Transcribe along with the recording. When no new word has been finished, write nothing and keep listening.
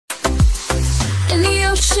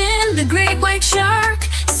ocean, the great white shark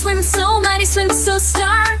swims so mighty, swims so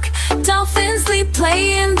stark. Dolphins leap,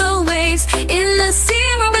 play in the waves, in the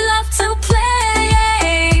sea where we love to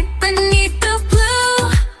play. Beneath the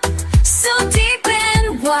blue, so deep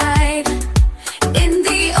and wide, in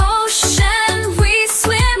the ocean we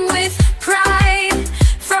swim with pride.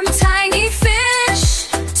 From tiny fish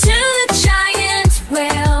to the giant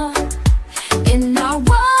whale, in our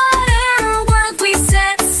water world we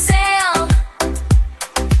set sail.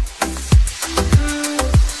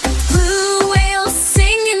 Blue whales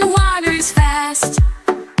sing in waters vast,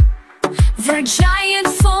 their giant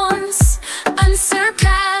forms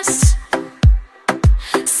unsurpassed.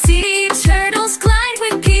 Sea turtles glide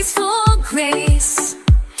with peaceful grace,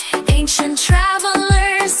 ancient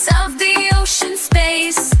travelers of the ocean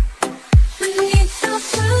space. Beneath the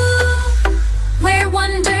blue, where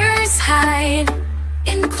wonders hide,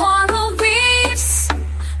 in coral reefs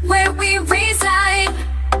where we reside.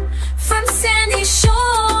 From sandy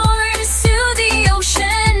shores to the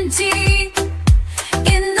ocean deep,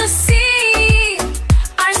 in the sea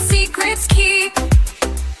our secrets keep.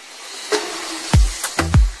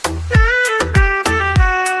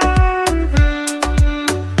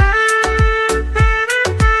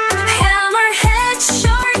 Hammerhead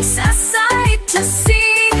sharks, a sight to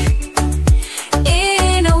see.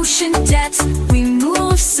 In ocean depths we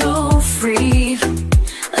move so free.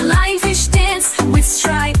 Lionfish dance with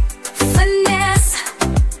stripe, finesse.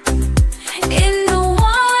 In the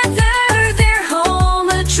water their home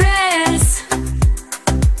address.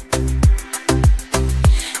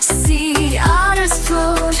 Sea otters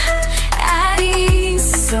float at ease,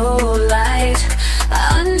 so light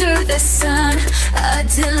under the sun, a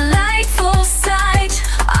delightful sight.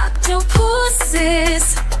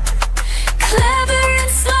 Octopuses, clever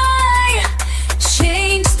and sly,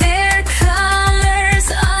 change their colors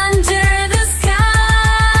under the sky.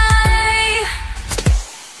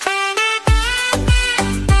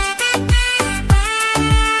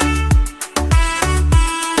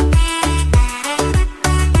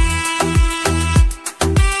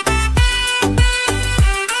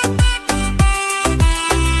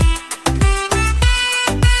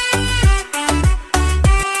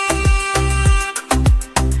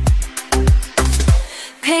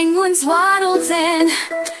 Penguins waddle then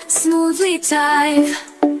smoothly dive,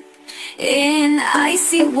 in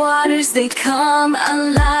icy waters they come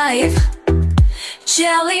alive.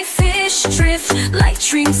 Jellyfish drift like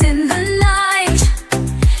dreams in the night,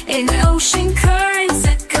 in ocean currents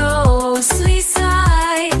at ghostly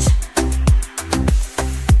sight.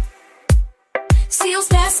 Seals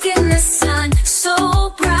bask in the sun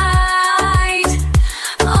so bright,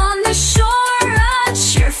 on the shore a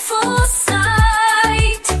cheerful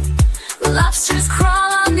sight. Lobsters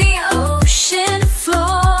crawl on the ocean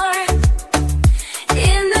floor,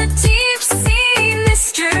 in the deep sea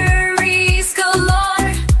mysteries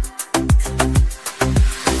galore.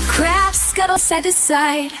 Crabs scuttle side to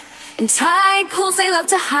side, in tide pools they love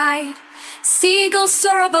to hide. Seagulls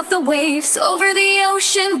soar above the waves, over the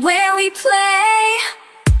ocean where we play.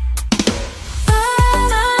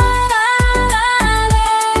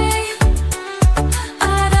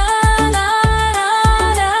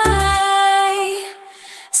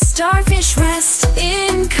 Starfish rest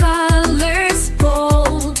in colors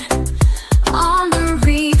bold, on the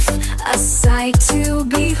reef a sight to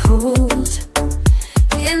behold.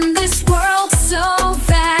 In this world so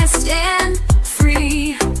vast and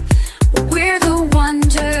free, we're the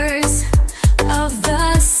wonders of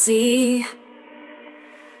the sea.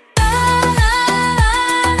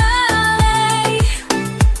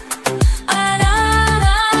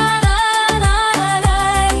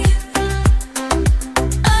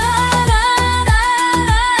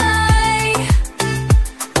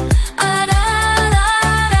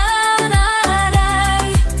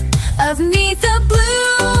 Beneath the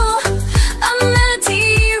blue, a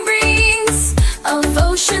melody rings of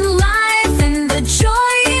ocean life and the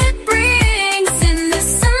joy it brings. In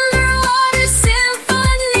this underwater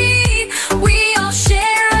symphony, we all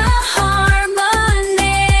share a harmony.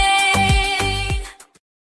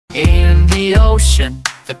 In the ocean,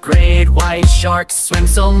 the great white shark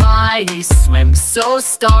swims so mighty, swims so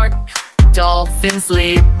stark. Dolphins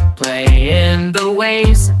leap, play in the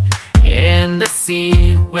waves, in the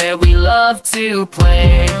sea where we love to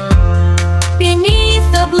play.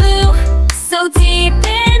 Beneath the blue, so deep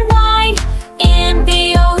and wide, in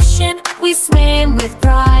the ocean we swim with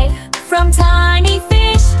pride. From tiny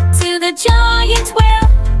fish to the giant whale,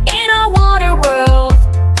 in our water world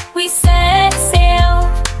we set sail.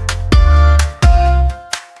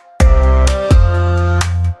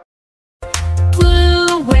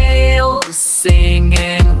 Blue whales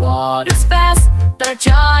singing waters vast, their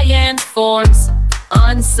giant forms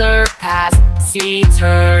unsurpassed. Sea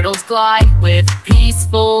turtles glide with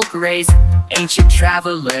peaceful grace, ancient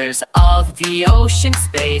travelers of the ocean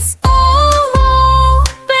space. Oh,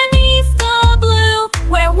 beneath the blue,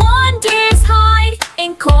 where wonders hide,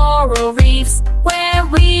 in coral reefs where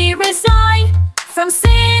we reside. From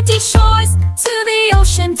sandy shores to the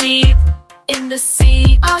ocean deep, in the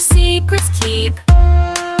sea our secrets keep.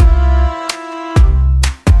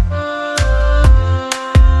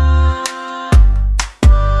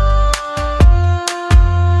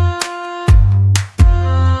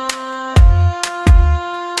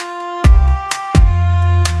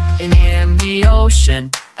 In the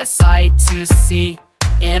ocean, a sight to see.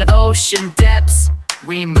 In ocean depths,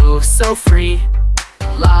 we move so free.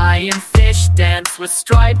 Lionfish dance with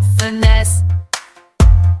striped finesse.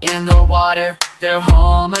 In the water, their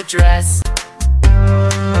home address.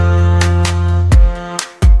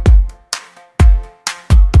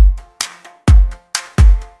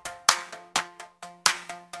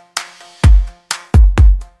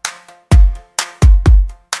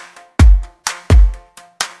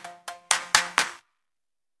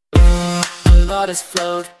 Let us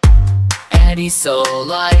float, and he's so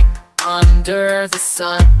light under the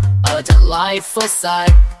sun, a delightful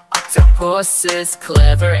sight. Octopuses,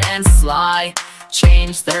 clever and sly,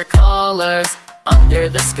 change their colors under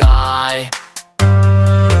the sky.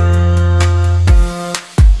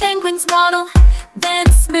 Penguins waddle, then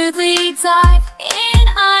smoothly dive. In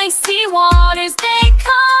icy waters they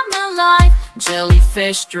come alive.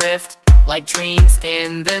 Jellyfish drift like dreams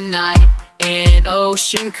in the night. In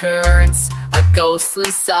ocean currents, a ghostly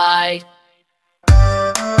sight.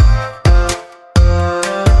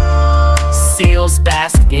 Seals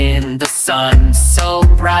bask in the sun so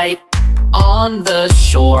bright. On the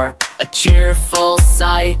shore, a cheerful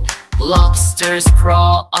sight. Lobsters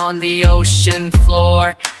crawl on the ocean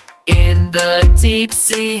floor. In the deep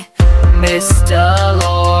sea, mist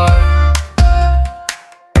allure.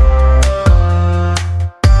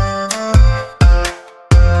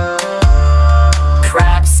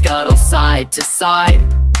 Scuttle side to side.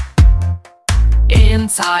 In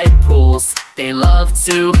tide pools, they love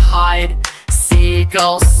to hide.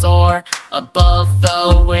 Seagulls soar above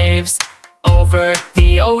the waves, over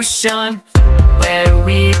the ocean where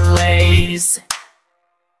we blaze.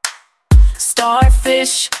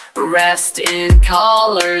 Starfish rest in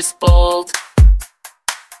colors bold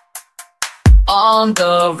on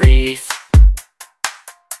the reef,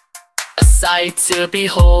 a sight to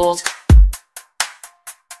behold.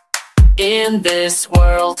 In this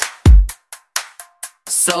world,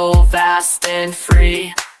 so vast and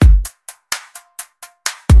free,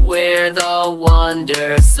 we're the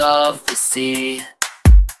wonders of the sea.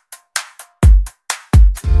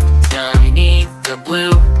 Beneath the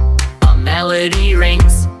blue, a melody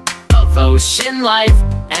rings of ocean life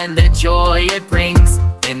and the joy it brings.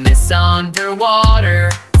 In this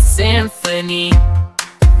underwater symphony,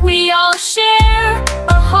 we all share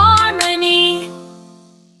a harmony.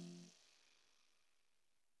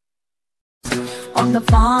 On the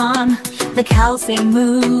farm, the cows they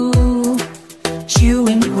moo,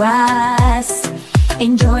 chewing grass,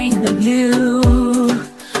 enjoying the view.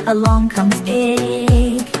 Along comes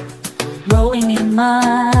pig, rolling in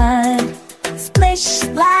mud. Splish,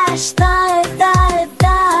 splash, thud, thud,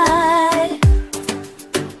 thud.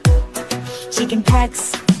 Chicken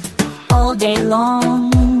pecks all day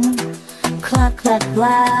long. Cluck, cluck,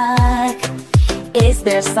 black is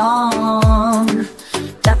their song.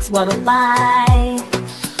 Ducks waddle by,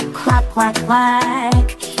 quack, quack,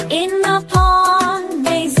 quack. In the pond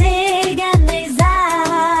they zig and they zag.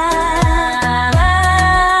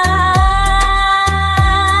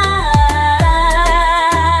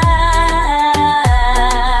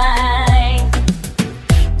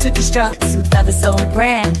 Turkish ducks with feathers so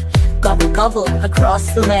grand, gobble, gobble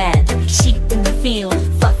across the land. Sheep in the field,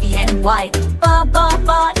 fluffy and white, ba, ba,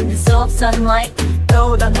 ba in the soft sunlight.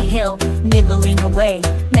 Goat on the hill, nibbling away.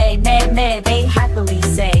 May, may, they happily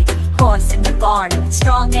say. Horse in the barn,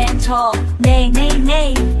 strong and tall. Neigh, neigh,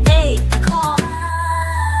 neigh, they call.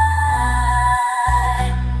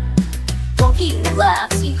 Donkey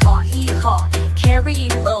laughs, hee-haw, hee-haw. Carry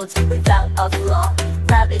loads without a flaw.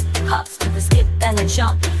 Rabbit hops with a skip and a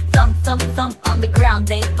jump. Thump, thump, thump, on the ground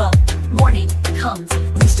they bump. Morning comes,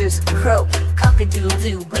 roosters crow.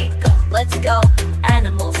 Cock-a-doodle-doo, wake up, let's go.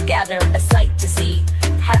 Animals gather, a sight to see.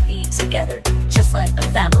 Happy together, just like a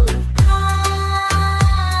family.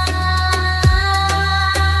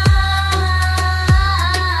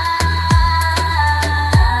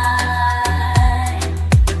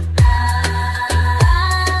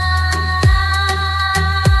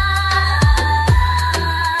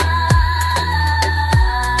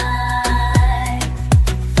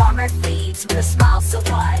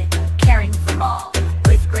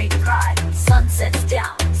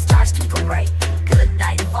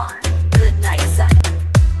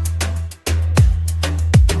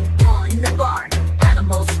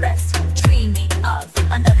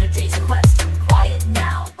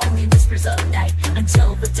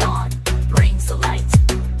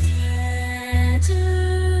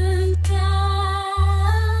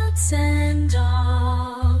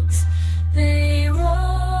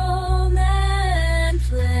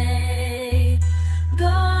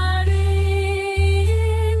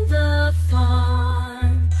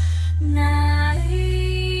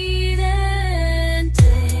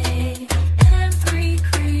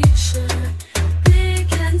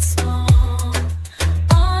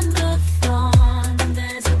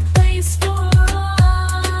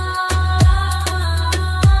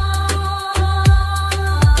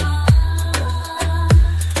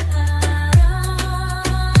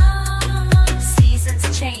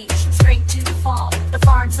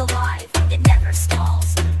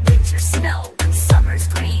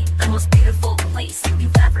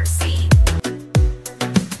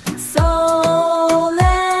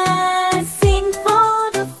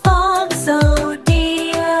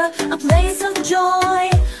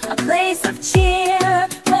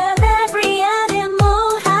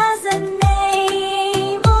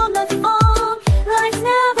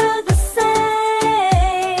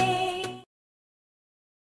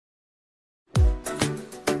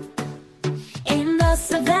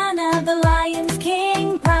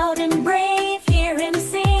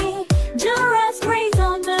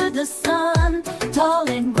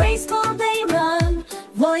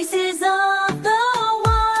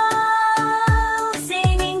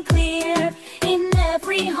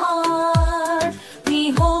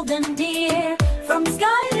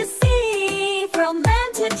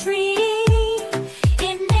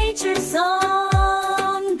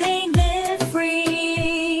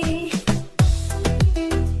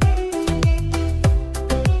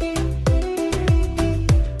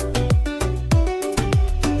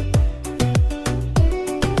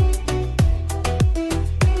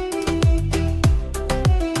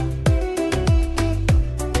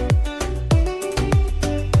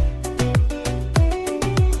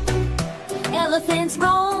 Dolphins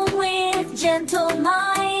roll with gentle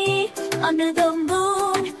might under the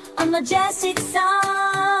moon, a majestic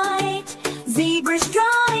sight. Zebra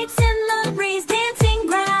stripes in the breeze, dancing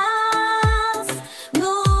grass,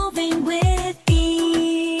 moving with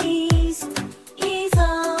ease, ease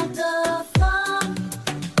of the flock.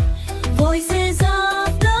 Voices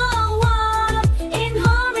of the wild in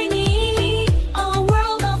harmony, a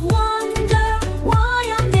world of wonder,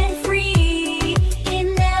 wild and free.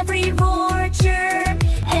 In every roar, chirp,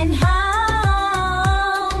 and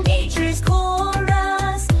howl, nature's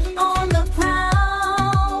chorus on the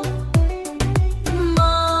prowl.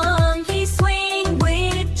 Monkeys swing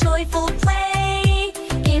with joyful play,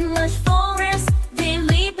 in lush forests they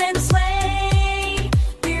leap and sway.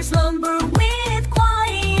 Bears slumber with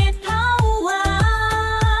quiet power,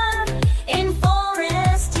 in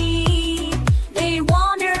forest deep they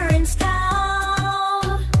wander and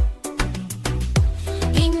scowl.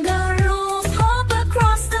 Kangaroos hop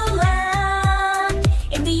across the land,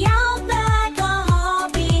 in the outback a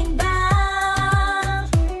hopping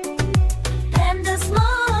band. Pandas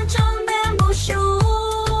munch on bamboo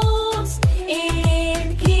shoots,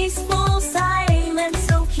 in peaceful silence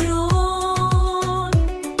so cute.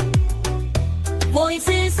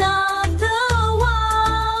 Voices of the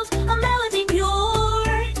wild, a melody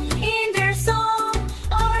pure, in their song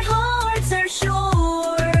our hearts are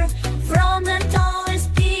sure. From the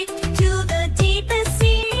tallest peak to the deepest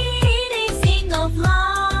sea, they sing of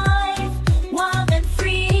life, wild and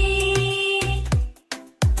free.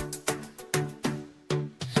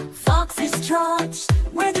 Foxes trot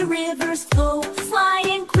where the rivers flow,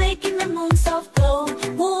 flying quick in the moon's soft glow.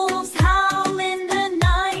 Wolves howl in the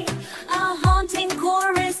night, a haunting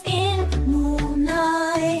chorus in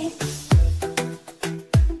moonlight.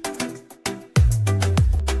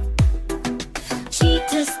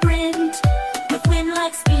 Cheetahs sprint with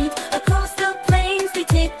wind-like speed, across the plains they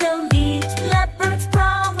take the lead. Leopards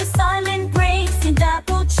prowl with silent grace, in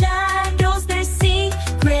dappled shadows their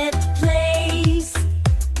secret place.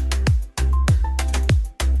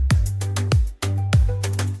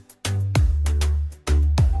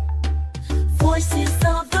 Voices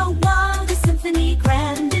of the wild, a symphony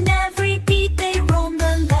grand, in every beat they roam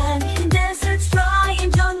the land. In deserts dry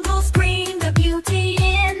and jungles green, the beauty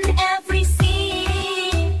in every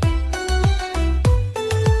scene.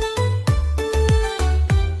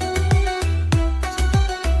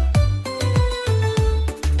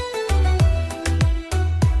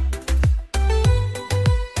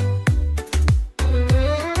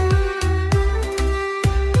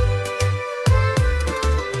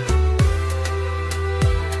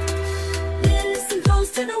 Listen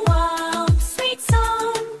close to the wild, sweet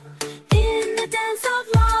song. In the dance of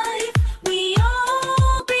life, we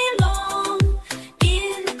all belong.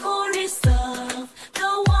 In the chorus of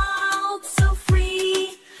the wild, so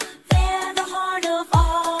free. They're the heart of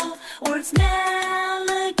all, words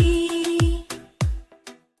melody.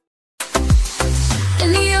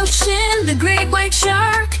 In the ocean, the great white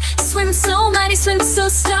shark swims so mighty, swims so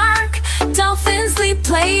stark. Dolphins leap,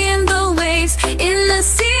 play in the waves, in the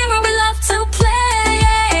sea where we love to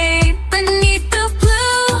play. Beneath the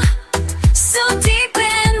blue, so deep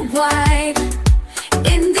and wide,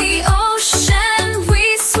 in the ocean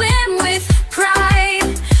we swim with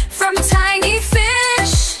pride. From tiny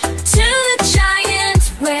fish to the giant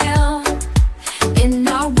whale, in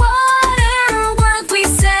our water world we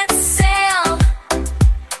set sail.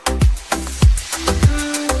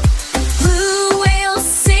 Blue whales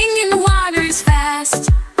sing in waters vast,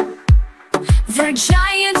 their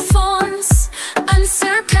giant form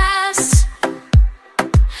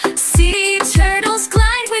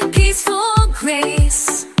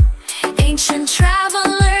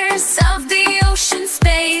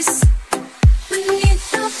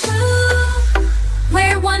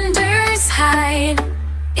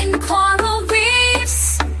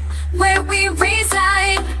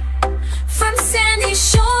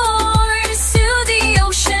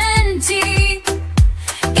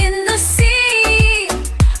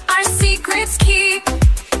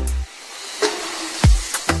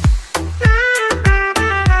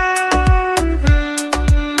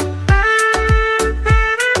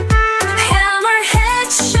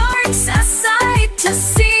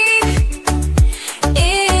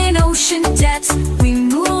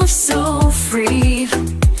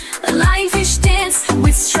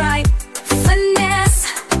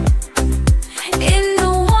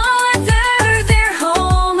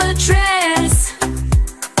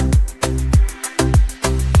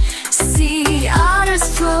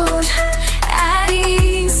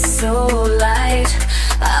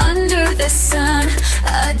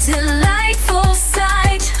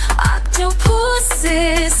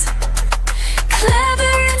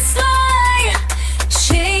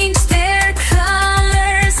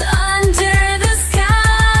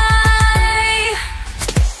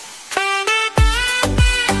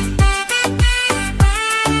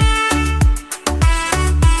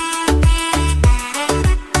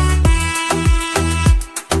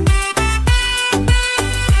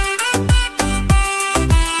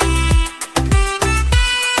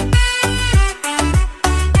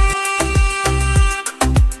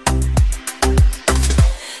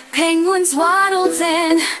Dolphins waddle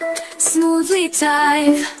then smoothly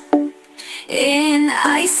dive in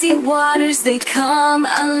icy waters, they come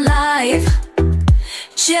alive.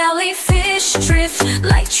 Jellyfish drift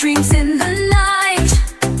like dreams in the night,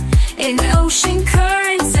 in ocean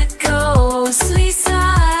currents at ghostly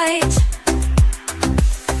sight.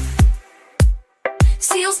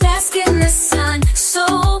 Seals bask in the sun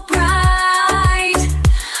so bright,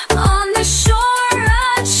 on the shore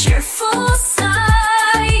a cheerful sight.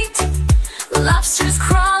 Lobsters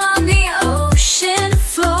crawl on the ocean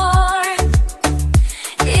floor,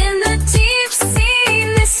 in the deep sea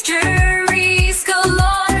mysteries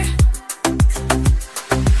galore.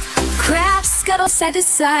 Crabs scuttle side to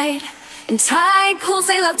side, in tide pools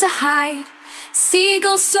they love to hide.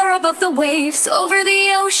 Seagulls soar above the waves, over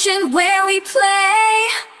the ocean where we play.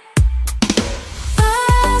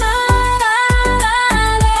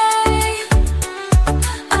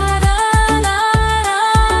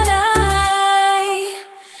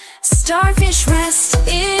 Starfish rest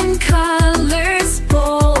in colors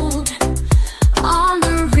bold, on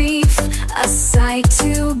the reef a sight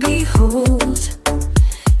to behold.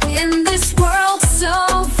 In this world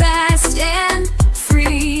so vast and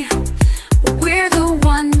free, we're the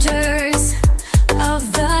wonders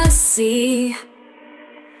of the sea.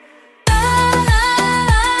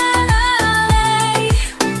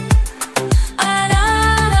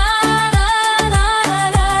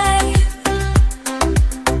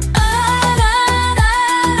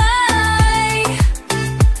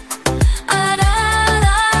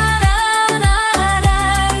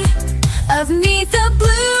 Beneath the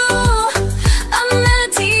blue, a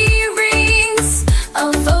melody rings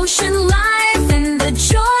of ocean life and the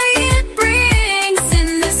joy it brings.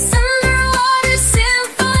 In this underwater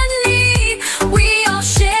symphony, we all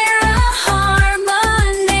share a harmony.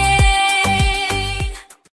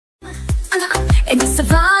 In the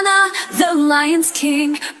savannah, the lion's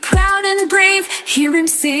king, proud and brave, hear him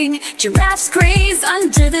sing. Giraffes graze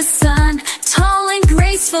under the sun, tall and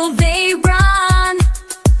graceful they run.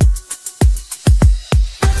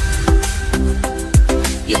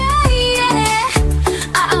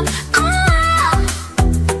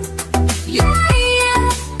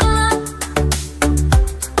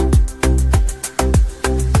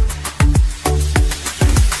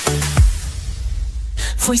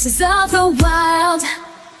 Voices of the wild,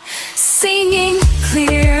 singing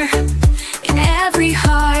clear. In every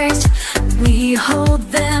heart, we hold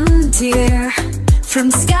them dear. From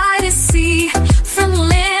sky to sea, from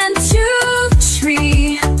land to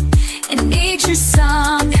tree, in nature's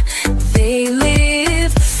song, they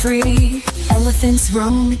live free. Elephants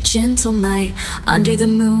roam at gentle night, under the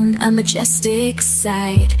moon a majestic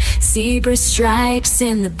sight. Zebra stripes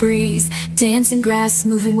in the breeze, dancing grass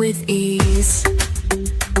moving with ease.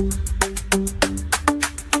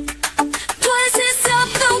 Voices of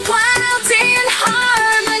the wild in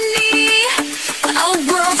harmony, a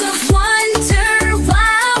world of wonder,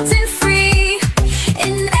 wild and free.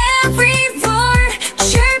 In every roar,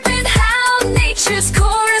 chirping how nature's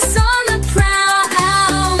chorus on the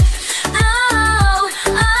prowl. Oh,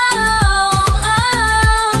 oh,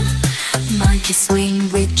 oh. Monkeys swing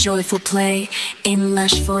with joyful play, in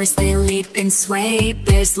lush forests they leap and sway.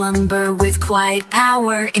 Bears lumber with quiet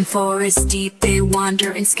power, in forests deep they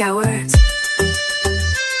wander and scour.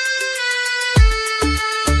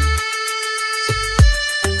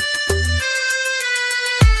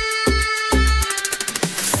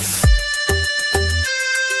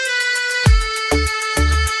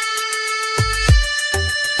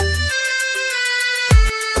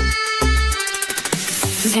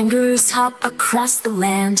 Kangaroos hop across the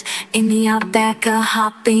land, in the outback a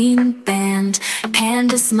hopping band.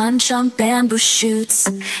 Pandas munch on bamboo shoots,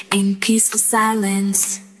 in peaceful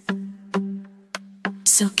silence.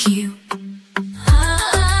 So cute.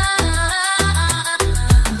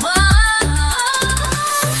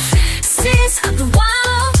 Seas of the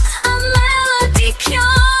wild, a melody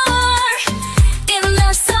pure. In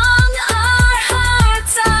their song our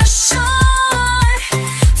hearts are sure.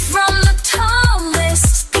 From the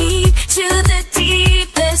tallest peak to the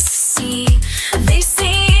deepest sea, they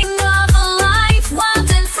sing of a life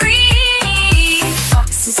wild and free.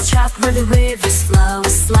 Foxes chop where the rivers flow,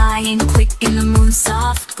 slying quick in the moon's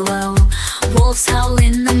soft glow. Wolves howl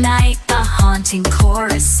in the night, a haunting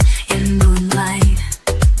chorus in moonlight.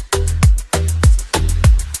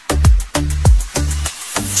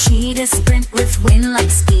 Cheetahs sprint with wind-like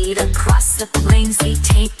speed, across the plains they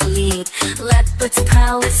take the lead. Leopards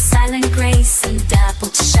prowl with silent grace, and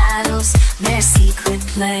dappled shadows their secret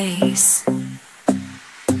place.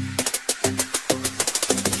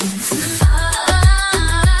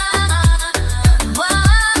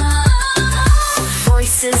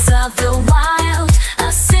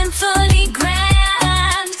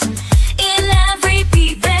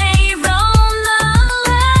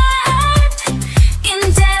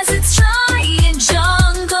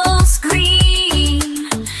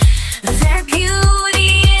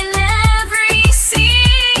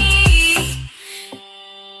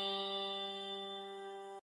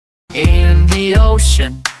 In the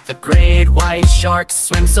ocean, the great white shark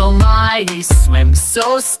swims so mighty, swims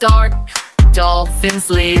so stark. Dolphins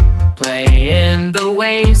leap, play in the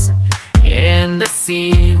waves, in the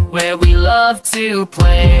sea where we love to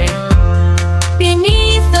play.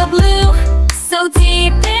 Beneath the blue, so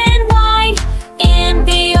deep and wide, in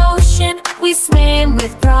the ocean we swim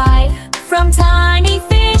with pride. From tiny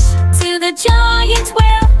fish to the giant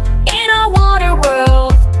whale, in our water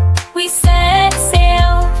world we set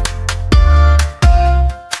sail.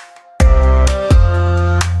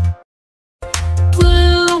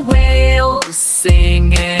 Blue whales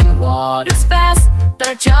sing in waters vast,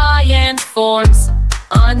 their giant forms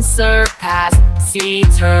unsurpassed. Sea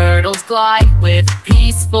turtles glide with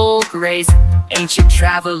peaceful grace, ancient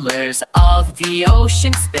travelers of the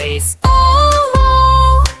ocean space.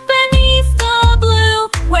 Oh, beneath the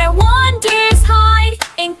blue, where wonders hide,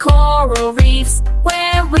 in coral reefs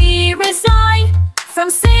where we reside. From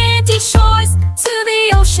sandy shores to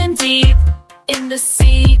the ocean deep, in the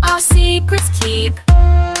sea our secrets keep.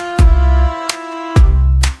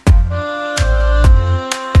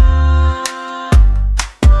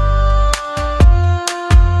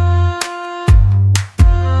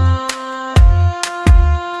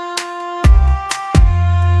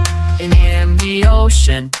 And in the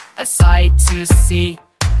ocean, a sight to see.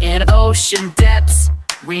 In ocean depths,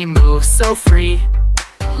 we move so free.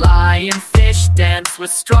 Lionfish dance with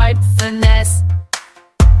striped finesse.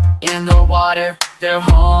 In the water, their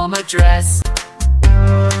home address.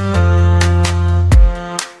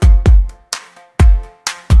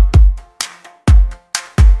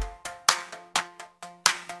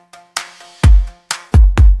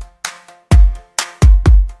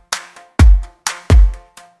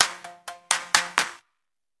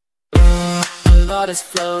 Let us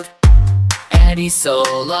float, and he's so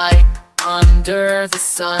light under the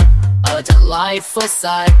sun, a delightful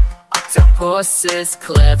sight. Octopuses,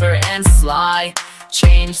 clever and sly,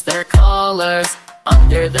 change their colors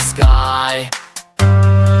under the sky.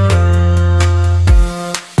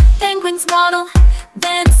 Penguins waddle,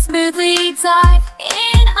 then smoothly dive,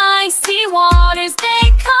 in icy waters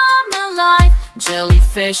they come alive.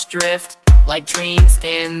 Jellyfish drift like dreams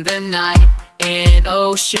in the night, in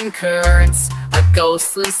ocean currents, a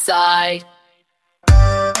ghostly sight.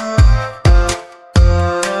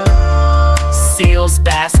 Seals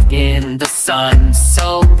bask in the sun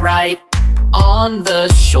so bright, on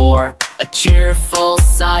the shore, a cheerful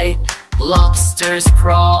sight. Lobsters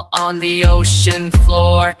crawl on the ocean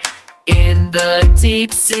floor, in the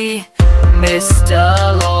deep sea, mist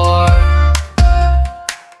allure.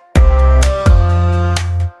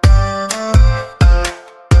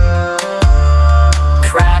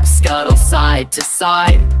 Scuttle side to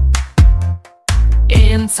side,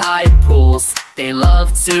 in tide pools they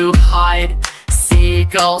love to hide.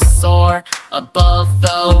 Seagulls soar above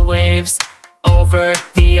the waves, over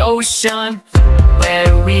the ocean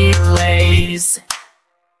where we blaze.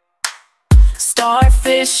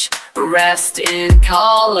 Starfish rest in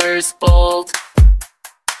colors bold,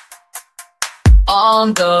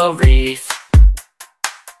 on the reef,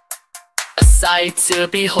 a sight to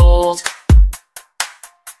behold.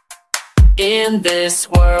 In this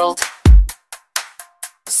world,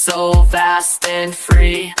 so vast and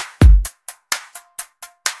free,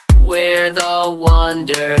 we're the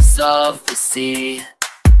wonders of the sea.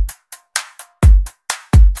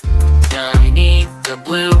 Beneath the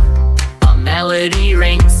blue, a melody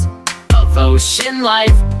rings, of ocean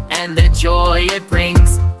life and the joy it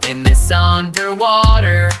brings. In this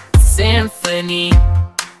underwater symphony,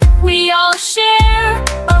 we all share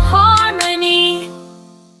a harmony.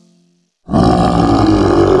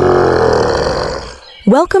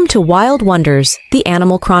 Welcome to Wild Wonders, the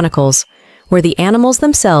Animal Chronicles, where the animals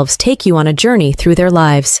themselves take you on a journey through their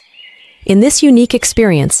lives. In this unique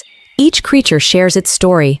experience, each creature shares its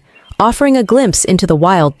story, offering a glimpse into the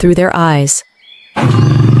wild through their eyes.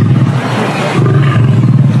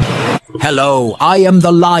 Hello, I am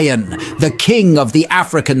the lion, the king of the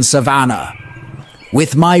African savanna.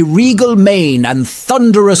 With my regal mane and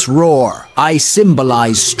thunderous roar, I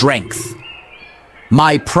symbolize strength.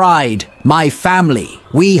 My pride, my family,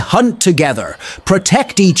 we hunt together,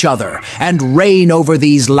 protect each other, and reign over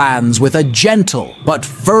these lands with a gentle but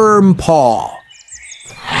firm paw.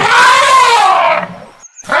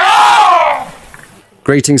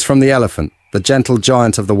 Greetings from the elephant, the gentle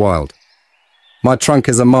giant of the wild. My trunk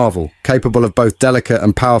is a marvel, capable of both delicate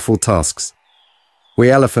and powerful tasks. We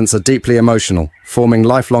elephants are deeply emotional, forming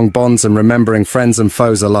lifelong bonds and remembering friends and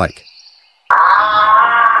foes alike.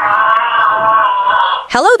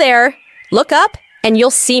 Hello there! Look up and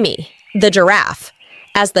you'll see me, the giraffe.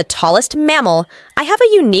 As the tallest mammal, I have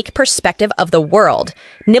a unique perspective of the world,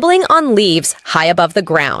 nibbling on leaves high above the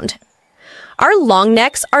ground. Our long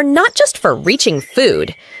necks are not just for reaching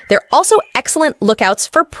food, they're also excellent lookouts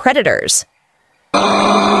for predators.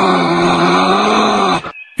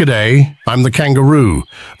 G'day, I'm the kangaroo,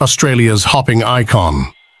 Australia's hopping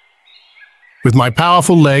icon. With my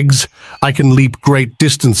powerful legs, I can leap great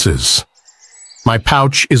distances. My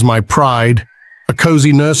pouch is my pride, a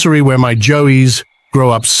cozy nursery where my joeys grow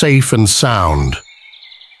up safe and sound.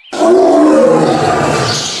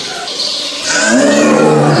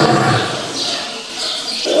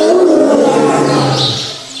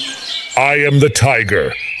 I am the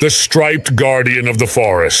tiger, the striped guardian of the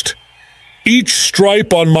forest. Each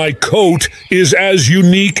stripe on my coat is as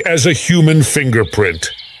unique as a human fingerprint.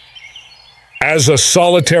 As a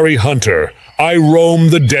solitary hunter, I roam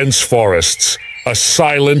the dense forests, a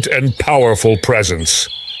silent and powerful presence.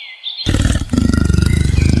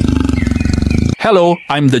 Hello,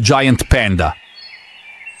 I'm the giant panda.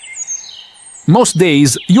 Most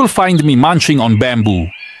days, you'll find me munching on bamboo.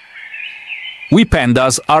 We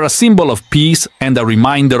pandas are a symbol of peace and a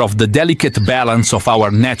reminder of the delicate balance of our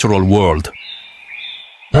natural world.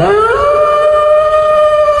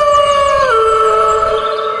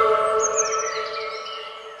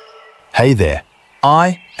 Hey there,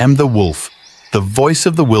 I am the wolf, the voice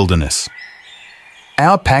of the wilderness.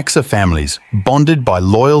 Our packs are families, bonded by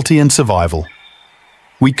loyalty and survival.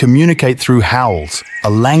 We communicate through howls, a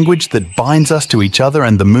language that binds us to each other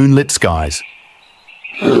and the moonlit skies.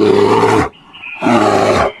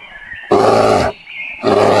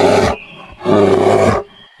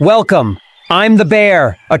 Welcome. I'm the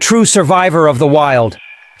bear, a true survivor of the wild.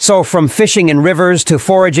 So from fishing in rivers to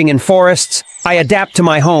foraging in forests, I adapt to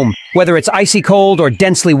my home, whether it's icy cold or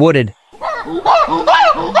densely wooded.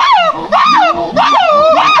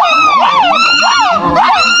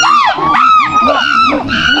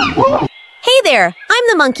 Hey there, I'm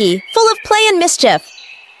the monkey, full of play and mischief.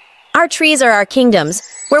 Our trees are our kingdoms,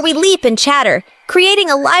 where we leap and chatter, creating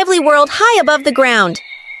a lively world high above the ground.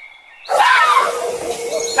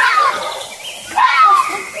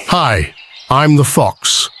 Hi, I'm the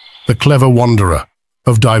fox, the clever wanderer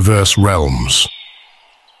of diverse realms.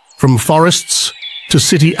 From forests to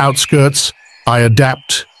city outskirts, I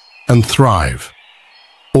adapt and thrive.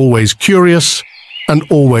 Always curious and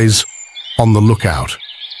always on the lookout.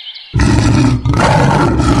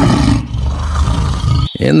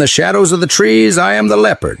 In the shadows of the trees, I am the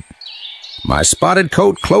leopard. My spotted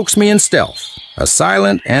coat cloaks me in stealth, a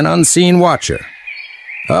silent and unseen watcher.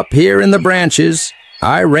 Up here in the branches,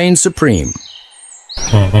 I reign supreme.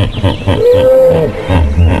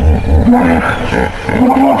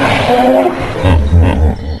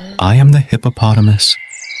 I am the hippopotamus,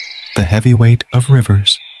 the heavyweight of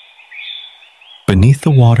rivers. Beneath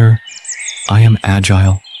the water, I am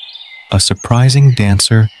agile, a surprising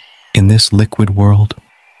dancer in this liquid world.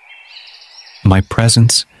 My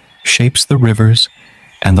presence shapes the rivers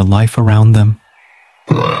and the life around them.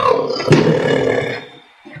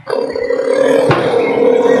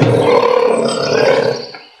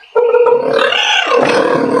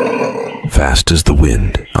 Fast as the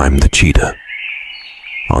wind, I'm the cheetah.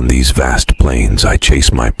 On these vast plains, I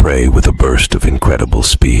chase my prey with a burst of incredible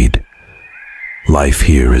speed. Life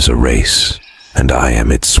here is a race, and I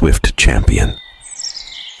am its swift champion.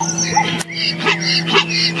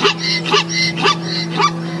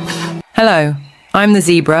 Hello, I'm the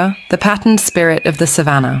zebra, the patterned spirit of the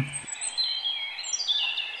savannah.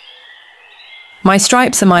 My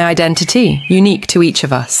stripes are my identity, unique to each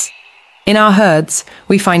of us. In our herds,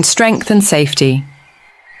 we find strength and safety.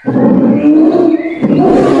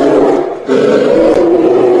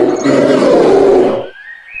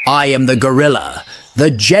 I am the gorilla,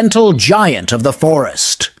 the gentle giant of the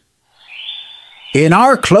forest. In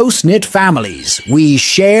our close-knit families, we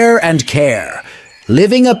share and care,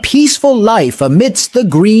 living a peaceful life amidst the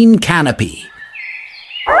green canopy.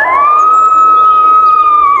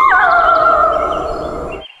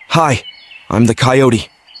 Hi, I'm the coyote,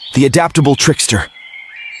 the adaptable trickster.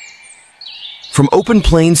 From open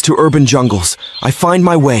plains to urban jungles, I find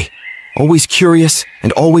my way, always curious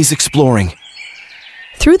and always exploring.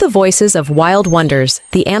 Through the voices of Wild Wonders,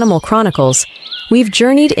 the Animal Chronicles, we've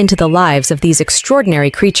journeyed into the lives of these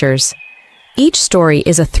extraordinary creatures. Each story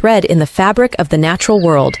is a thread in the fabric of the natural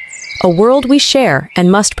world, a world we share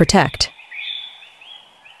and must protect.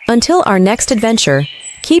 Until our next adventure,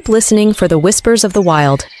 keep listening for the whispers of the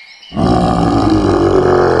wild.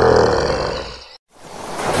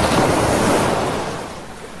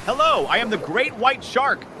 Hello, I am the great white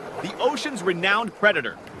shark, the ocean's renowned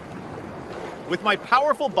predator. With my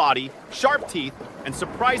powerful body, sharp teeth, and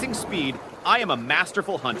surprising speed, I am a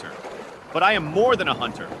masterful hunter. But I am more than a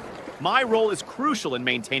hunter. My role is crucial in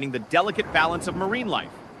maintaining the delicate balance of marine life.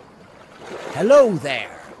 Hello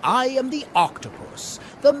there. I am the octopus,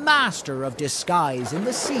 the master of disguise in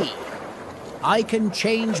the sea. I can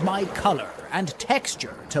change my color and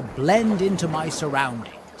texture to blend into my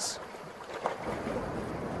surroundings.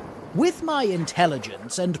 With my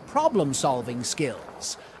intelligence and problem-solving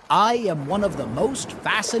skills, I am one of the most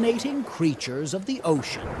fascinating creatures of the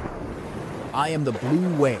ocean. I am the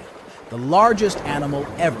blue whale, the largest animal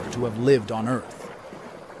ever to have lived on Earth.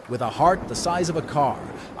 With a heart the size of a car,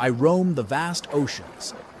 I roam the vast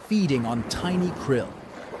oceans, feeding on tiny krill.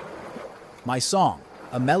 My song,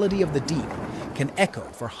 a melody of the deep, can echo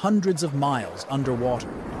for hundreds of miles underwater.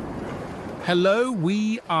 Hello,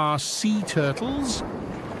 we are sea turtles,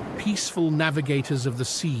 peaceful navigators of the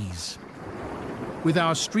seas. With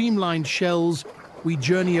our streamlined shells, we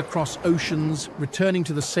journey across oceans, returning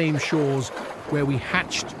to the same shores where we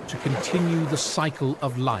hatched to continue the cycle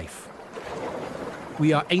of life.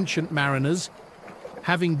 We are ancient mariners,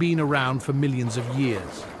 having been around for millions of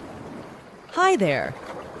years. Hi there.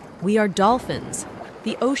 We are dolphins,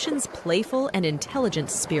 the ocean's playful and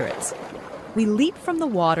intelligent spirits. We leap from the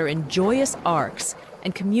water in joyous arcs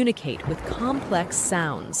and communicate with complex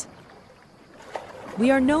sounds. We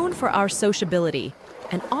are known for our sociability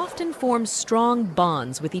and often form strong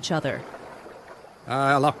bonds with each other.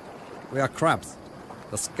 Hello. We are crabs,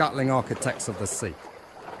 the scuttling architects of the sea.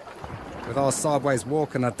 With our sideways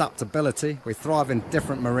walk and adaptability, we thrive in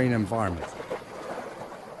different marine environments.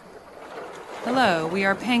 Hello, we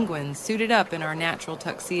are penguins suited up in our natural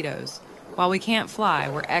tuxedos. While we can't fly,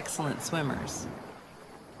 we're excellent swimmers.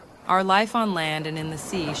 Our life on land and in the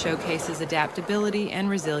sea showcases adaptability and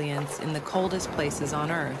resilience in the coldest places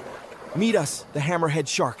on Earth. Meet us, the hammerhead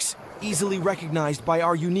sharks, easily recognized by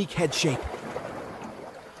our unique head shape.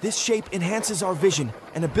 This shape enhances our vision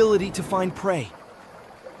and ability to find prey.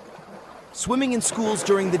 Swimming in schools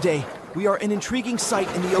during the day, we are an intriguing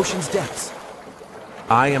sight in the ocean's depths.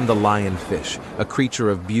 I am the lionfish, a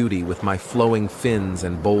creature of beauty with my flowing fins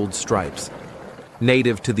and bold stripes.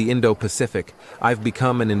 Native to the Indo-Pacific, I've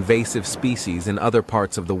become an invasive species in other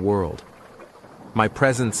parts of the world. My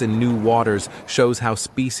presence in new waters shows how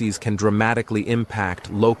species can dramatically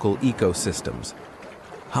impact local ecosystems.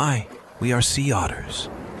 Hi, we are sea otters,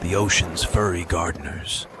 the ocean's furry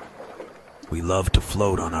gardeners. We love to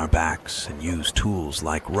float on our backs and use tools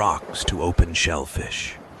like rocks to open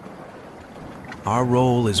shellfish. Our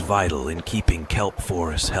role is vital in keeping kelp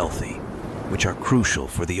forests healthy, which are crucial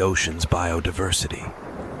for the ocean's biodiversity.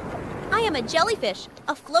 I am a jellyfish,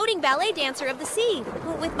 a floating ballet dancer of the sea.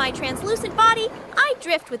 With my translucent body, I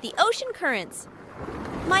drift with the ocean currents.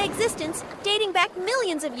 My existence, dating back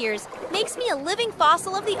millions of years, makes me a living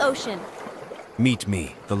fossil of the ocean. Meet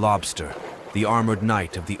me, the lobster, the armored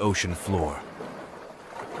knight of the ocean floor.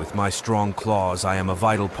 With my strong claws, I am a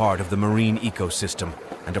vital part of the marine ecosystem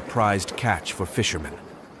and a prized catch for fishermen.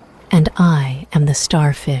 And I am the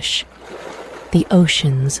starfish, the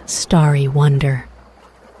ocean's starry wonder.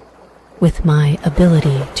 With my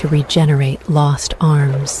ability to regenerate lost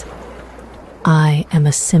arms, I am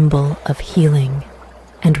a symbol of healing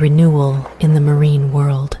and renewal in the marine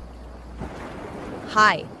world.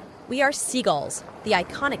 Hi, we are seagulls, the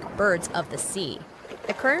iconic birds of the sea.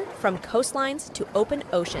 Occur from coastlines to open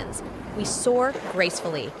oceans. We soar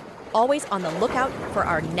gracefully, always on the lookout for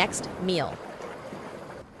our next meal.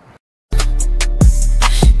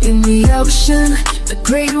 In the ocean, the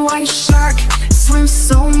great white shark swims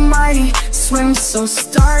so mighty, swims so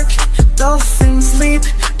stark. Dolphins leap,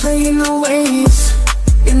 play in the waves.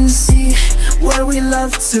 In the sea, where we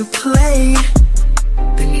love to play.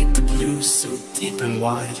 Beneath the blue, so deep and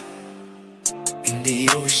wide. In the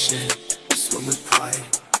ocean, swim with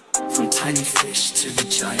pride. From tiny fish to the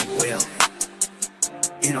giant whale.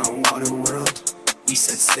 In our water world, we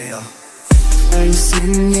set sail.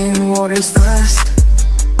 Racing in waters vast.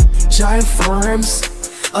 Giant forms,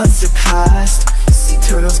 unsurpassed. Sea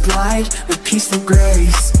turtles glide with peaceful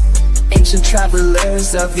grace. Ancient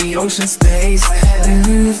travelers of the ocean space.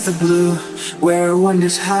 Beneath the blue, where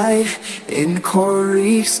wonders hide. In coral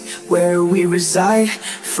reefs, where we reside.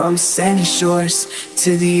 From sandy shores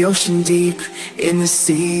to the ocean deep. In the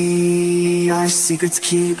sea, our secrets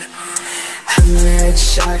keep. Hammerhead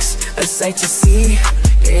sharks, a sight to see.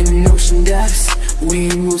 In ocean depths, we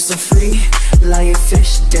move so free.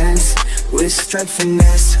 Lionfish dance with striped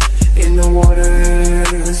finesse. In the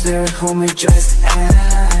waters, their home address.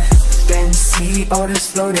 Then sea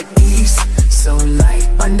otters float at ease, so light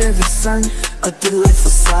under the sun, a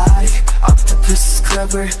delightful sight. Octopus Princess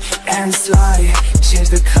clever and sly, change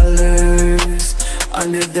the colors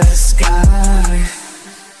under the sky.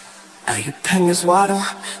 Now your penguins waddle,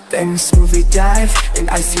 then smoothly dive in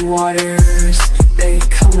icy waters. They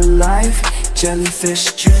come alive,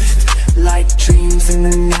 jellyfish drift like dreams in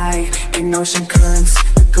the night. In ocean currents,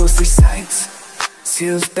 the ghostly sights.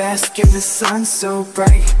 Seals bask in the sun so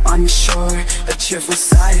bright on your shore, a cheerful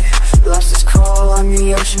sight. Lobsters crawl on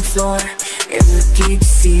the ocean floor, in the deep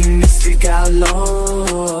sea, mystery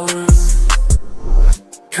galore.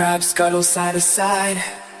 Crabs scuttle side to side,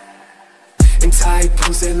 in tide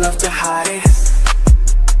pools they love to hide.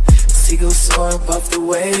 Seagulls soar above the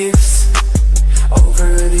waves,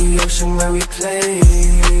 over the ocean where we play.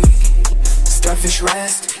 Starfish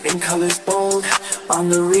rest in colors bold on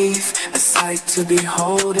the reef, a sight to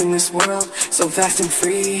behold in this world so vast and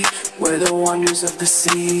free. We're the wonders of the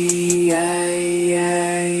sea.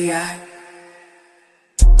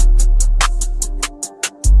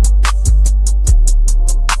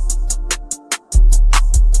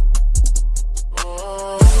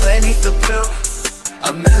 Beneath the blue,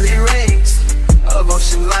 a melody rings of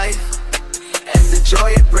ocean life and the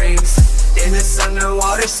joy it brings. In this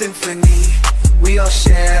underwater symphony, we all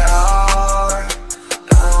share our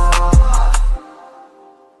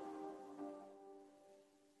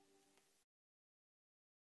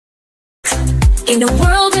In a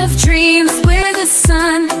world of dreams where the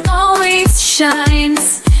sun always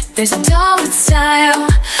shines, there's a doll with style,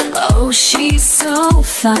 oh she's so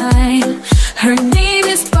fine. Her name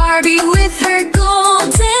is Barbie with her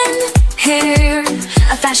golden hair,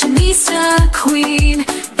 a fashionista queen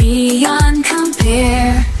beyond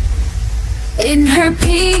compare. In her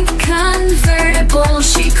pink convertible,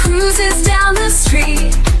 she cruises down the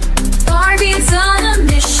street. Barbie's on a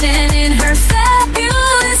mission in her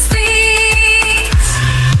fabulous feet.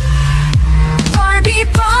 Barbie,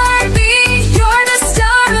 Barbie, you're the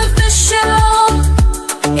star of the show.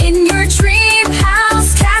 In your dream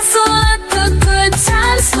house castle, let the good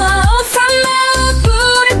times flow. From Malibu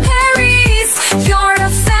to Paris, you're a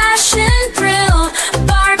fashion thrill.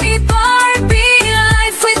 Barbie, Barbie,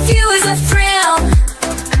 life with you is a thrill.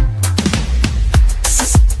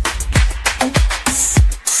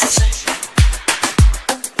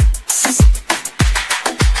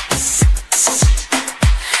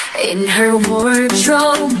 In her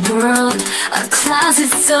wardrobe world, a closet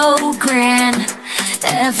so grand,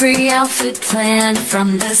 every outfit planned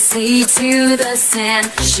from the sea to the sand.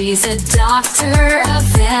 She's a doctor, a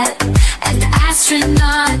vet, an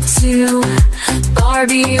astronaut too.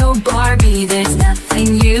 Barbie, oh Barbie, there's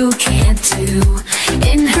nothing you can't do.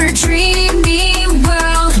 In her dreamy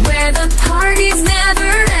world where the parties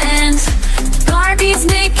never end, Barbie's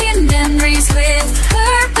making memories with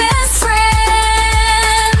her best friends.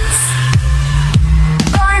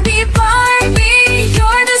 Barbie, Barbie,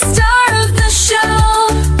 you're the star of the show.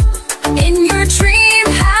 In your dream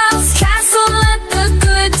house castle, let the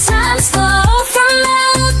good times flow. From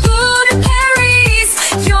Malibu to Paris,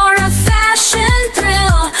 you're a fashion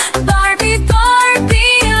thrill. Barbie,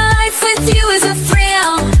 Barbie, life with you is a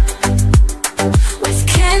thrill. With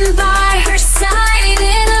Ken by her side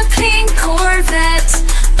in a pink Corvette,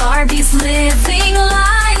 Barbie's living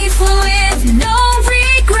life with no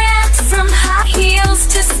regrets. From high heels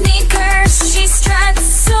to sneakers, she strives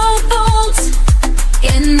so bold.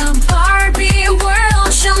 In the Barbie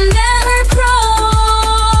world, she'll never grow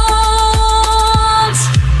old.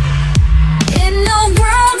 In a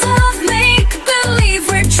world of make-believe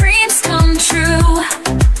where dreams come true,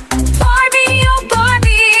 Barbie, oh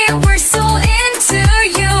Barbie, we're so into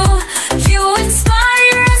you. You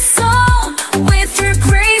inspire us all with your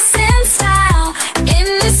grace and style. In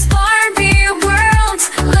this Barbie world,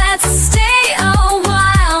 let's stay a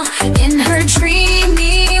while. In her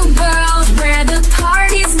dreamy world where the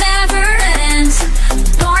parties never end,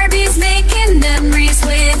 Barbie's making memories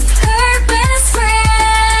with her best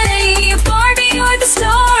friend. Barbie, you're the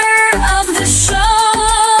star of the show.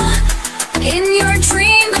 In your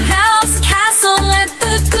dream house castle, let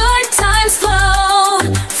the good times flow.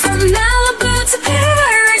 From Malibu to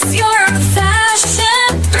Paris, you're a fashion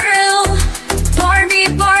thrill. Barbie,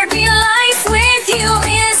 Barbie, life with you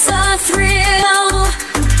is a thrill.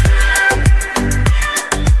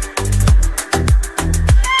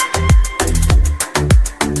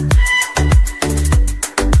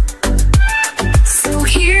 So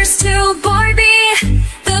here's to Barbie,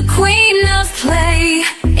 the queen of play.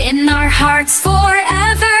 In our hearts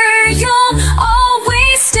forever, you'll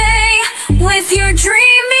always stay. With your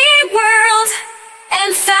dreamy world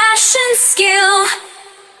and fashion skill,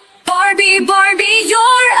 Barbie, Barbie,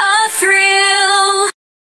 you're a thrill.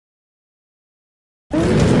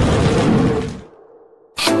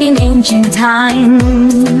 In ancient time,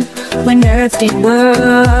 when Earth did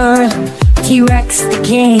whirl, T-Rex the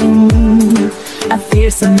king, a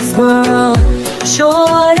fearsome squirrel,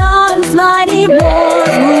 short arms mighty bore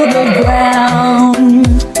through the ground.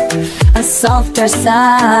 A softer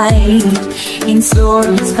side in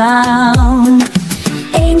stories found.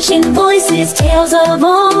 Ancient voices, tales of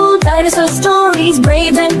old, dinosaur stories,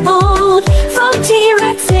 brave and bold. From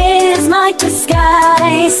T-Rex's might to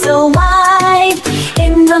sky so wide,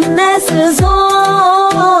 in the Mesozoic,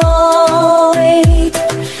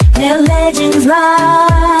 their legends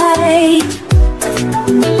ride.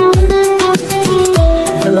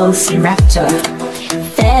 Velociraptor,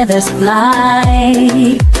 feathers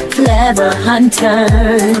fly, clever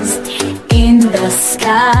hunters in the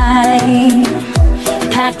sky.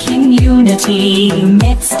 Packing unity,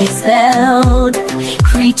 myths dispelled,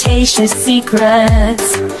 Cretaceous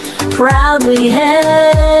secrets proudly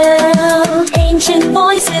held. Ancient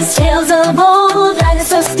voices, tales of old,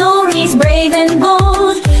 dinosaur stories, brave and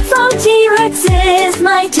bold. From T-Rex's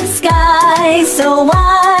might to sky so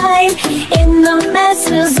wide, in the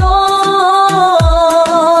Mesozoic,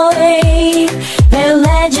 their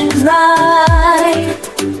legends ride.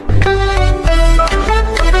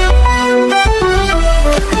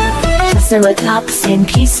 Triceratops in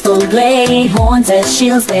peaceful glade, horns as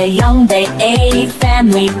shields, their young they aid.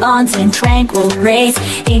 Family bonds in tranquil grace,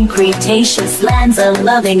 in Cretaceous lands a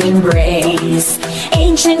loving embrace.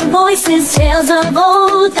 Ancient voices, tales of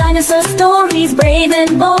old, dinosaur stories, brave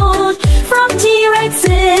and bold. From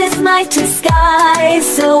T-Rex's might to sky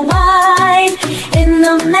so wide, in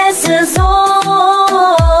the Mesozoic,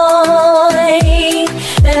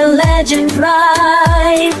 their legends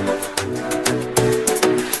ride.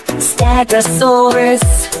 Stegosaurus,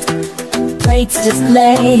 plates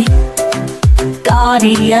display,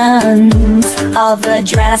 guardians of the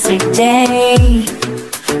Jurassic day.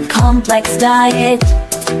 Complex diet,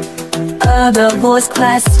 herbivores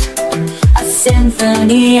quest, a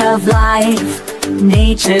symphony of life,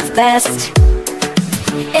 nature's best.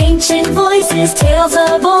 Ancient voices, tales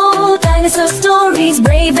of old, dinosaur stories,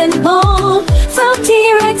 brave and bold. From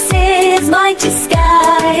T-Rex's might to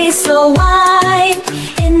sky so wide,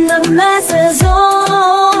 in the Mesozoic,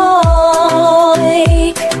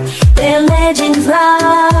 their legends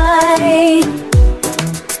ride.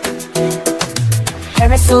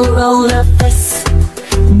 Parasaurolophus,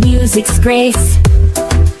 music's grace,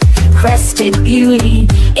 crested beauty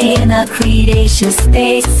in a Cretaceous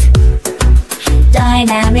space.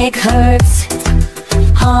 Dynamic herds,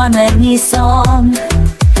 harmony song,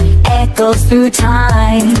 echoes through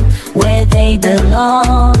time where they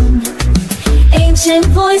belong. Ancient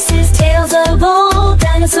voices, tales of old,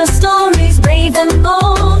 dinosaur stories, brave and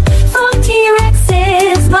bold. From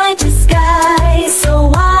T-Rex's might to sky so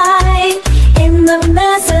wide, in the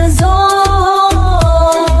Mesozoic,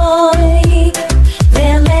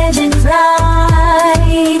 their legends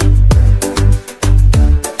ride.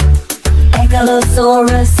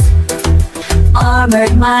 Megalosaurus,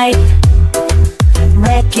 armored might,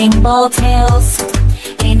 wrecking ball tails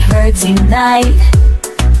in herds unite.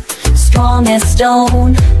 Strong as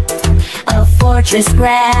stone, a fortress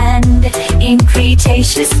grand, in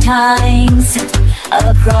Cretaceous times,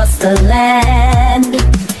 across the land.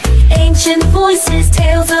 Ancient voices,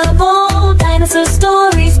 tales of old, dinosaur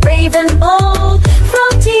stories, brave and bold.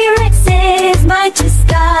 From T-Rex's might to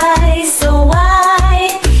sky so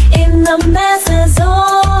wide, in the Mesozoic,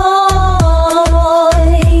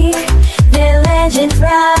 their legends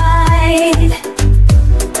ride.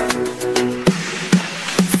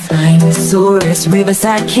 Spinosaurus,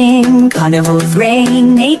 riverside king, carnivores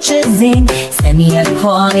reign, nature's zing.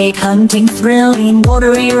 Semi-aquatic, hunting thrilling,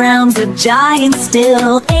 watery realms of giants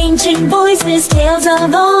still. Ancient voices, tales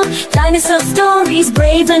of old, dinosaur stories,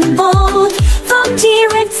 brave and bold. From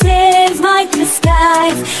T-Rex's might to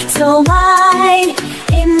skies so wide,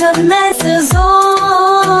 in the Mesozoic,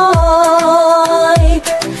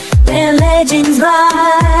 their legends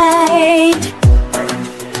ride.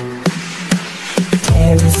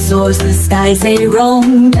 Pterosaurs, the skies they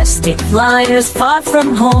roam, dusty flyers far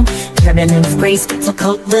from home. Terminus grace,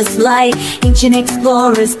 occultless light, ancient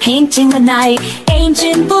explorers painting the night.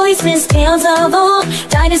 Ancient voices, tales of old,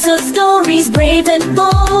 dinosaur stories, brave and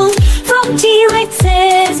bold. From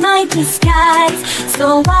T-Rex's might to skies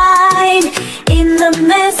so wide, in the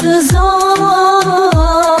Mesozoic,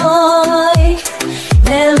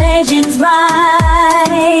 their legends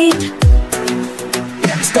ride.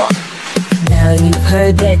 Stop. Now you've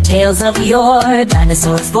heard their tales of yore,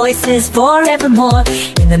 dinosaurs' voices forevermore.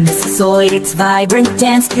 In the Mesozoic's vibrant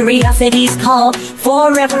dance, curiosity's call,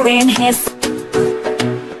 forever in his.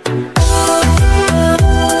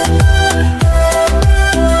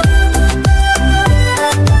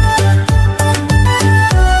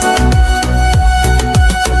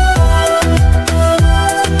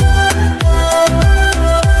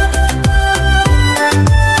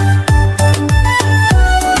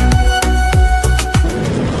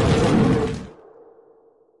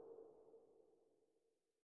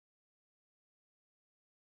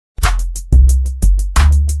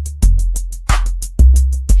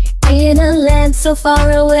 In a land so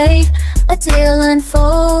far away, a tale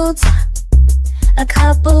unfolds. A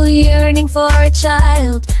couple yearning for a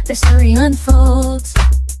child, their story unfolds.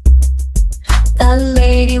 The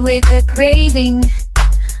lady with a craving,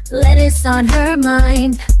 lettuce on her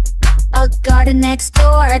mind. A garden next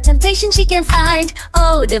door, a temptation she can find.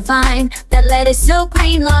 Oh, divine, that lettuce so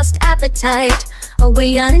green, lost appetite. A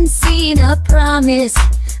way unseen, a promise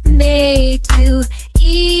made to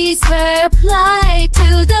ease her plight.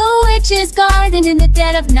 To the witch's garden in the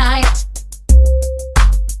dead of night.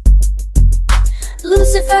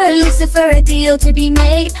 Lucifer, Lucifer, a deal to be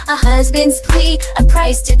made. A husband's plea, a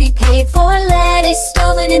price to be paid. For lettuce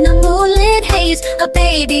stolen in the moonlit haze. A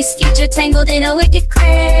baby's future tangled in a wicked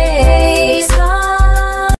craze.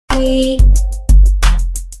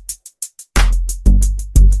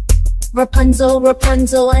 Rapunzel,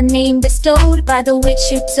 Rapunzel, a name bestowed by the witch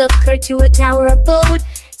who took her to a tower abode.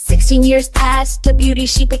 16 years passed, a beauty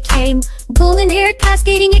she became. Golden hair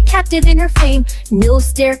cascading, a captive in her fame. No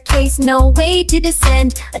staircase, no way to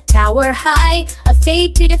descend. A tower high, a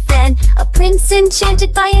fate to defend. A prince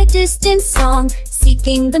enchanted by a distant song,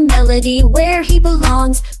 seeking the melody where he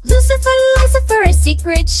belongs. Lucifer, Lucifer, a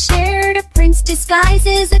secret shared. A prince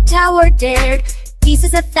disguises, a tower dared.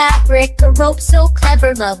 Pieces of fabric, a rope so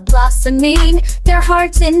clever, love blossoming, their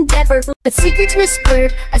hearts endeavor. But secrets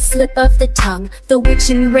whispered, a slip of the tongue. The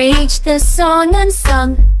witch enraged, the song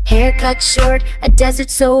unsung. Hair cut short, a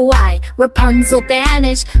desert so wide. Rapunzel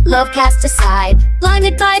banished, love cast aside.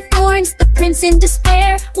 Blinded by thorns, the prince in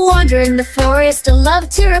despair. Wander in the forest, a love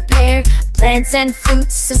to repair. Plants and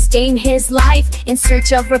fruits sustain his life. In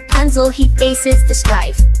search of Rapunzel, he faces the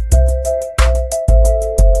strife.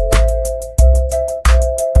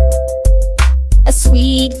 A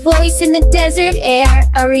sweet voice in the desert air,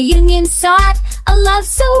 a reunion sought, a love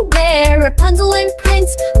so rare. Rapunzel and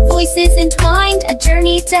Prince, voices entwined, a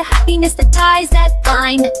journey to happiness, the ties that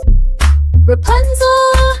bind.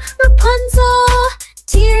 Rapunzel, Rapunzel,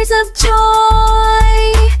 tears of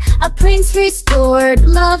joy. A prince restored,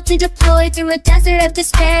 love to deploy. Through a desert of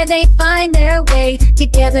despair, they find their way.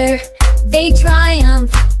 Together, they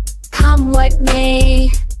triumph, come what may.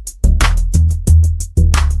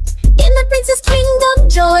 In the prince's kingdom,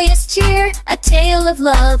 joyous cheer, a tale of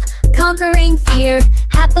love, conquering fear.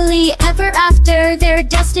 Happily ever after, their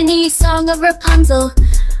destiny, song of Rapunzel,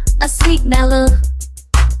 a sweet melody.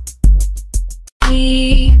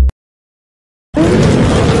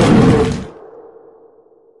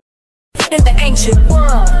 In the ancient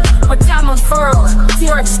world, where time unfurled,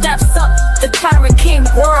 T-Rex steps up, the tyrant king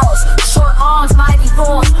whirls. Short arms, mighty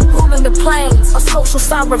horns, ruling the plains. A social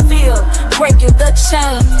sign revealed, breaking the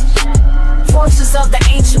chain. Voices of the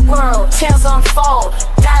ancient world, tales unfold.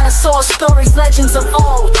 Dinosaur stories, legends of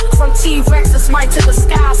old. From T-Rex's might to the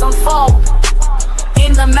skies unfold.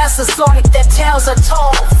 In the Mesozoic, their tales are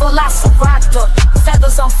told. Velociraptor,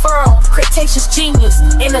 feathers unfurl. Cretaceous genius,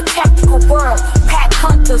 in a tactical world. Pack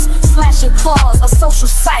hunters, slashing claws, a social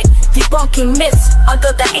sight. Debunking myths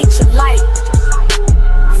under the ancient light.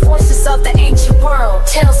 Voices of the ancient world,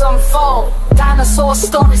 tales unfold. Dinosaur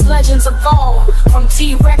stories, legends of old. From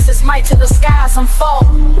T-Rex's might to the skies unfold.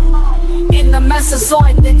 In the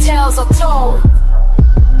Mesozoic, their tales are told.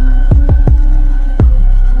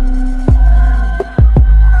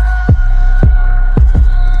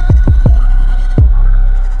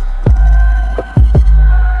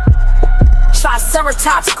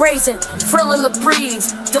 Triceratops grazing, thrilling the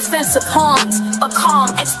breeze. Defensive horns, a calm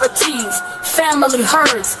expertise. Family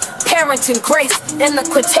herds, parenting grace. In the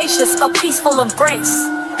Cretaceous, a peaceful embrace.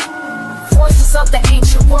 Voices of the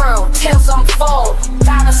ancient world, tales unfold.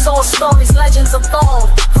 Dinosaur stories, legends of old.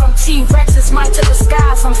 From T-Rex's might to the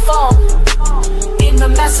skies unfold. In the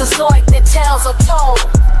Mesozoic, their tales are told.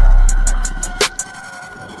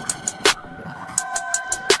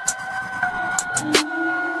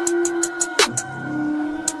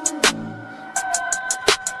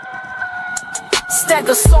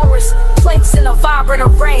 Stegosaurus, plates in a vibrant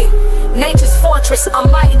array. Nature's fortress, a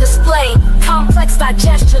mighty display. Complex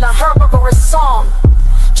digestion, a herbivorous song.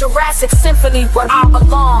 Jurassic symphony, where I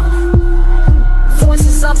belong.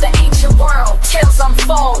 Voices of the ancient world, tales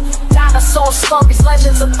unfold. Dinosaur stories,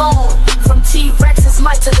 legends of old. From T-Rex's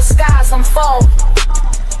might to the skies unfold.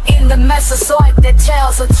 In the Mesozoic, their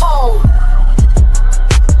tales are told.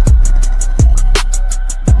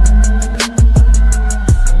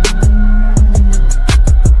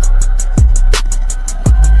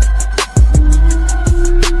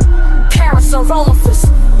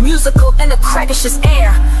 Musical in the Cretaceous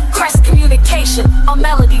air. Crest communication, a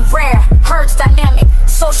melody rare. Herds dynamic,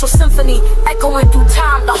 social symphony, echoing through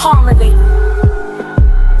time, the harmony.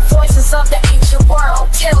 Voices of the ancient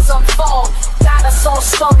world, tales unfold.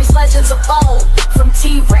 stories, legends of old. From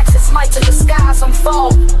T-Rex's might to the skies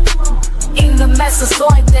unfold. In the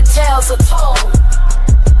Mesozoic that tells a toll.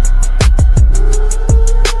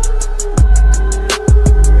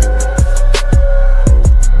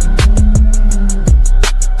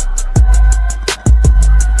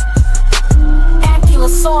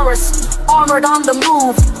 Ankylosaurus, armored on the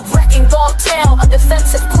move, wrecking ball tail, a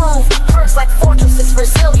defensive groove. Herds like fortresses,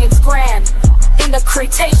 resilience grand. In the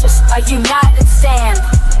Cretaceous, a united stand.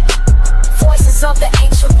 Voices of the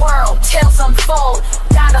ancient world, tales unfold.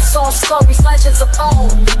 Dinosaur stories, legends of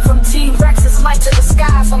old. From T-Rex's might to the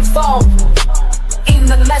skies unfold. In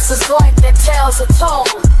the Mesozoic that tells a toll.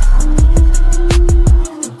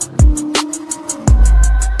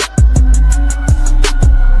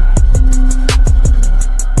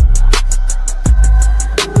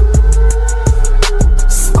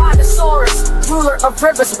 Ruler of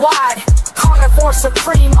rivers wide, carnivore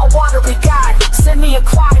supreme, a watery god,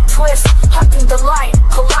 semi-aquatic twist, hunting delight,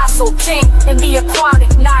 colossal king in the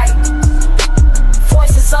aquatic night.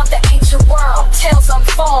 Voices of the ancient world, tales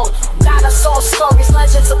unfold. Dinosaur stories,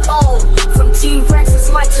 legends of old. From T-Rex's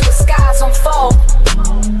might to the skies unfold.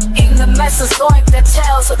 In the Mesozoic that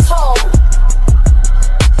tells a toll.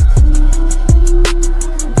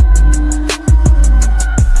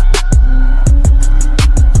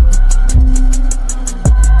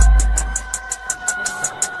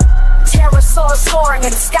 Soaring in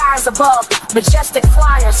the skies above, majestic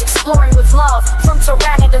flyers exploring with love. From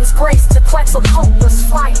Pteranodon's grace to Quetzalcoatl's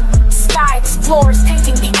flight, sky explorers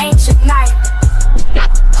painting the ancient night.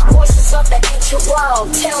 Voices of the ancient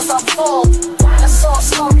world, tales unfold. Dinosaur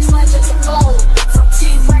stories, legends of old. From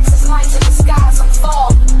T-Rex's might to the skies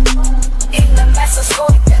unfold. In the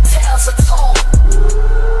Mesozoic that tells a toll.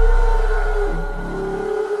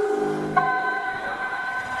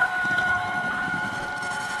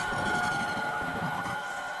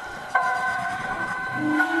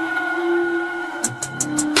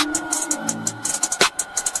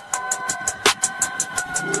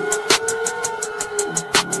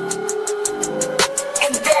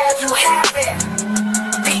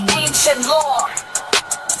 Lore,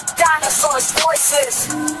 dinosaurs' voices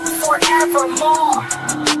forevermore.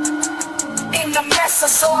 In the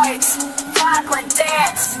Mesozoics, vibrant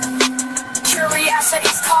dance,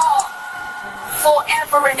 curiosity's call,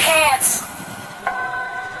 forever enhance.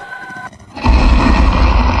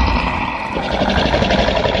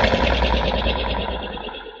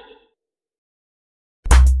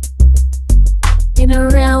 In a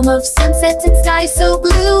realm of sunsets and skies so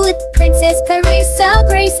blue, with Princess Parisa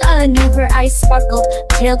grace anew her eyes sparkled, a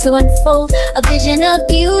tale to unfold, a vision of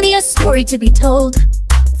beauty, a story to be told.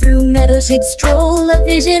 Through meadows she'd stroll, a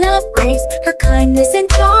vision of grace, her kindness and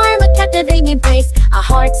charm, a captivating embrace. A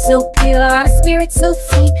heart so pure, a spirit so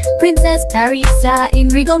free, Princess Parisa in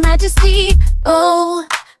regal majesty. Oh,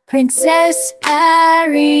 Princess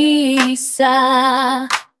Parisa,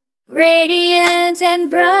 radiant and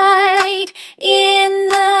bright in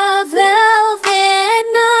the velvet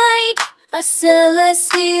night, a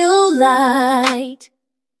celestial light.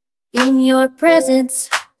 In your presence,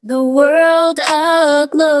 the world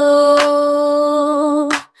aglow,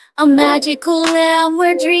 a magical realm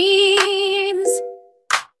where dreams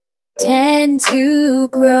tend to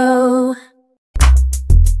grow.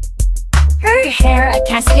 Her hair a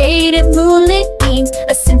cascade of moonlit beams,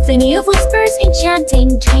 a symphony of whispers,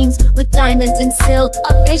 enchanting dreams. With diamonds and silk,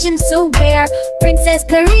 a vision so rare, Princess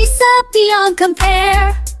Parisa beyond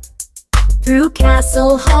compare. Through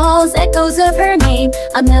castle halls, echoes of her name,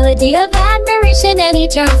 a melody of admiration and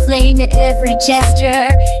eternal flame. In every gesture,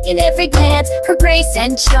 in every glance, her grace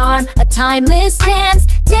and charm, a timeless dance.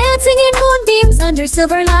 Dancing in moonbeams under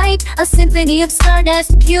silver light, a symphony of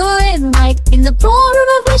stardust, pure and light. In the ballroom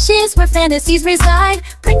of wishes where fantasies reside,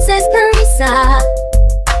 Princess Parisa,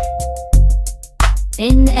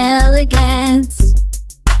 in elegance,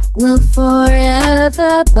 will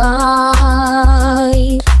forever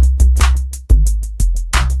abide.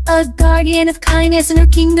 A guardian of kindness in her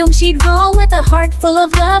kingdom she'd roam, with a heart full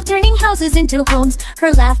of love, turning houses into homes.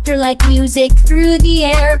 Her laughter like music through the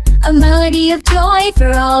air, a melody of joy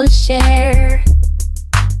for all to share.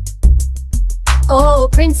 Oh,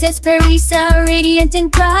 Princess Parisa, radiant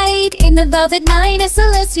and bright in the velvet night, a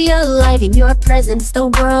celestial light. In your presence, the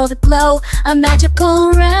world aglow, a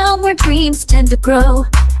magical realm where dreams tend to grow.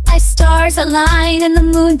 As stars align and the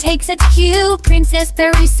moon takes its cue, Princess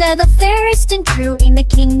Parisa, the fairest and true, in the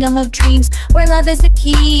kingdom of dreams where love is the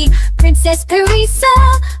key. Princess Parisa,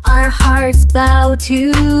 our hearts bow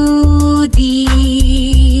to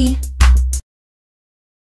thee.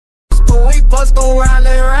 Boy, bus go round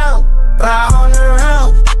and round, round and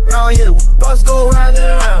round, round you. Bus go round and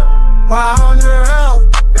round and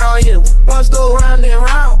round. Oh yeah, bus go round and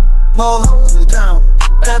round. More hoes down.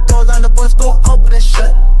 That doors on the bus go open and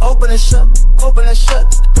shut, open and shut, open and shut.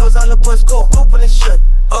 Doors on the bus go open and shut.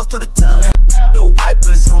 Up to the town. The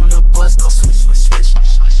wipers on the bus go switch, switch, switch.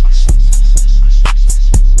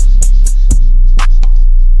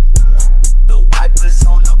 The wipers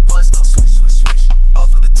on the bus go switch, switch, switch. Up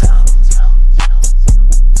to the town.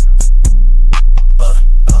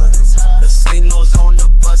 The signals on the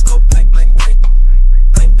bus go blank, blank, blank.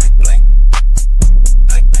 Blank, blank, blank.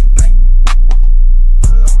 Blank, blank, blank.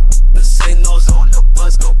 The signals on the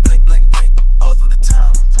bus go blank, blank, blank. All through the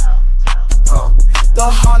town. The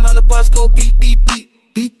horn on the bus go beep, beep, beep.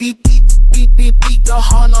 Beep, beep, beep. Beep, beep, beep. The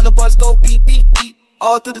horn on the bus go beep, beep, beep.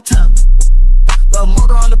 All through the town. The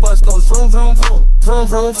motor on the bus goes vroom, vroom, vroom. Vroom,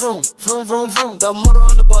 vroom, vroom. Vroom, vroom, vroom. The motor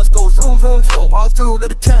on the bus goes vroom, vroom, vroom. All through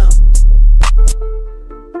the town.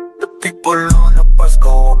 The people on the bus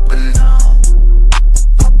go up and down.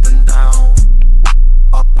 Up and down.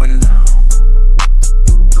 Up and down.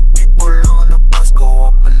 The people on the bus go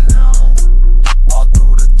up and down. All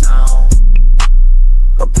through the town.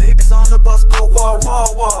 The babies on the bus go wah, wah,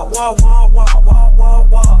 wah, wah, wah, wah, wah, wah,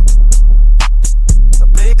 wah. The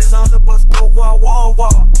babies on the bus go wah, wah,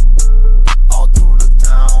 wah. All through the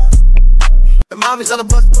town. The mommies on the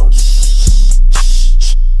bus go shh,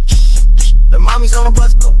 shh, shh, shh. The mommies on the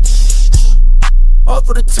bus go all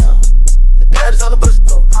through the town. The daddies on the bus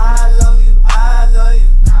go I love you, I love you,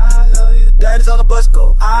 I love you. The daddies on the bus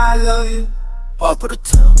go I love you. All through the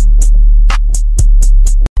town.